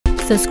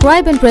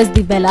Subscribe and press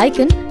the bell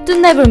icon to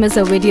never miss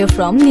a video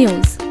from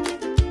NYOOOZ.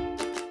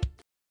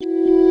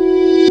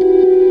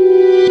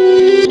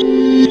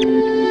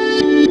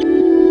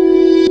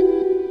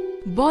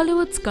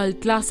 Bollywood's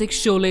cult classic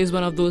Sholay is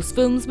one of those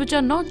films which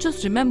are not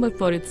just remembered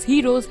for its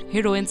heroes,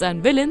 heroines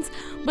and villains,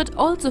 but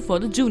also for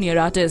the junior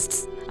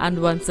artists. And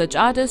one such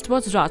artist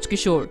was Raj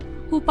Kishore,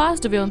 who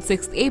passed away on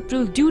 6th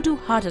April due to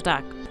heart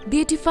attack.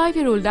 The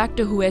 85-year-old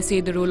actor who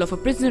essayed the role of a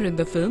prisoner in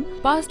the film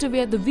passed away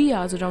at the wee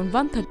hours around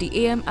 1:30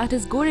 am at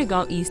his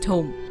Goregaon East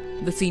home.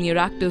 The senior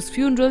actor's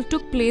funeral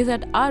took place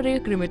at Aarey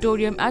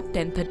Crematorium at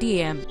 10:30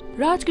 am.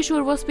 Raj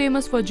Kishore was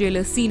famous for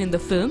jailor's scene in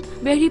the film,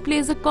 where he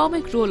plays a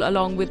comic role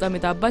along with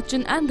Amitabh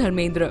Bachchan and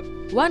Dharmendra.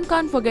 One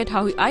can't forget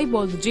how he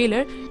eyeballs the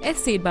jailor,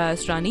 essayed by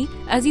Asrani,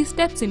 as he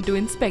steps in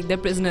to inspect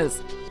their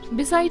prisoners.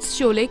 Besides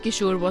Sholay,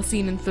 Kishore was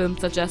seen in films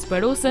such as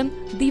Padosan,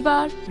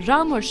 Deewar,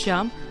 Aur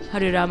Shyam,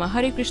 Hare Rama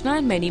Hare Krishna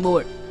and many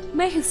more.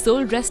 May his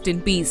soul rest in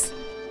peace.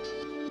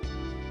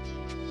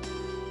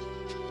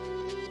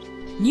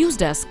 News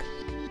Desk.